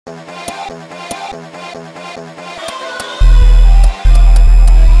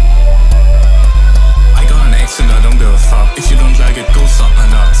like it, go suck my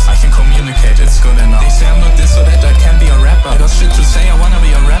nuts. I can communicate, it's good enough. They say I'm not this or that, I can be a rapper. I got shit to say, I wanna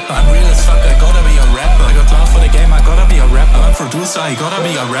be a rapper. I'm real as fuck, I gotta be a rapper. I got love for the game, I gotta be a rapper. I'm a producer, I gotta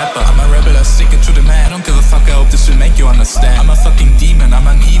be a rapper. I'm a rebel, I stick it to the man. I don't give a fuck, I hope this will make you understand. I'm a fucking demon, I'm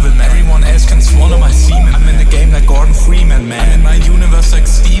an evil man. Everyone else can swallow my semen. I'm in the game like Gordon Freeman, man. I'm in my universe like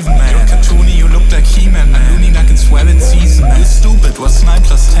Steven, man. You're cartoony, you look like He-Man, man. I'm loony like it's Rabbit season, man. You're stupid, what's 9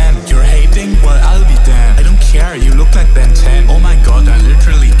 plus 10? You're hating? Well, I'll be damned. I don't care, you look like Ben 10. Oh my god, I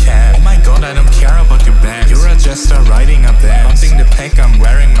literally can. Oh my god, I don't care about your band. You're a jester riding a band. Hunting the pack, I'm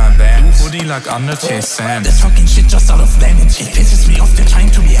wearing my band. Blue hoodie like Undertale Sam. They're talking shit just out of vanity. It pisses me off, they're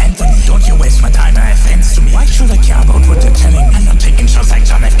trying to be Anthony. Don't you waste my time, I have fans to me. Why should I care about what they're telling me? I'm not taking shots like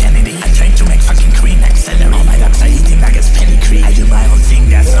John F. Kennedy. I'm trying to make fucking green accelerate. All my ducks are eating like it's pedigree. I do my own thing,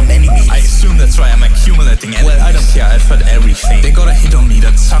 there's not many me. I assume that's why I'm accumulating enemies. Well, I don't care, I've heard everything. They got a hit on me,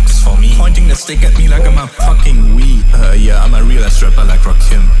 that sucks for me. Pointing the stick at me like I'm a fucking weed. Yeah, I'm a real ass rapper like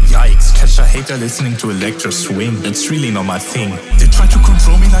Rakim. Yikes, catch a hater listening to electro swing. That's really not my thing. They try to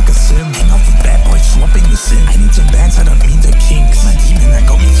control me like a sim. Hang out with bad boys, swapping the sim. I need some bands, I don't mean the kinks. My demon, I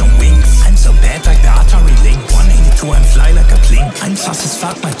got me some wings. I'm so bad like the Atari Link. 182, I'm fly like a plink. I'm sus as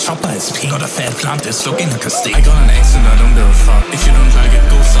fuck, my chopper is pink. Got a fat plant, it's looking like a stick. I got an accent, I don't give a fuck. If you don't like it,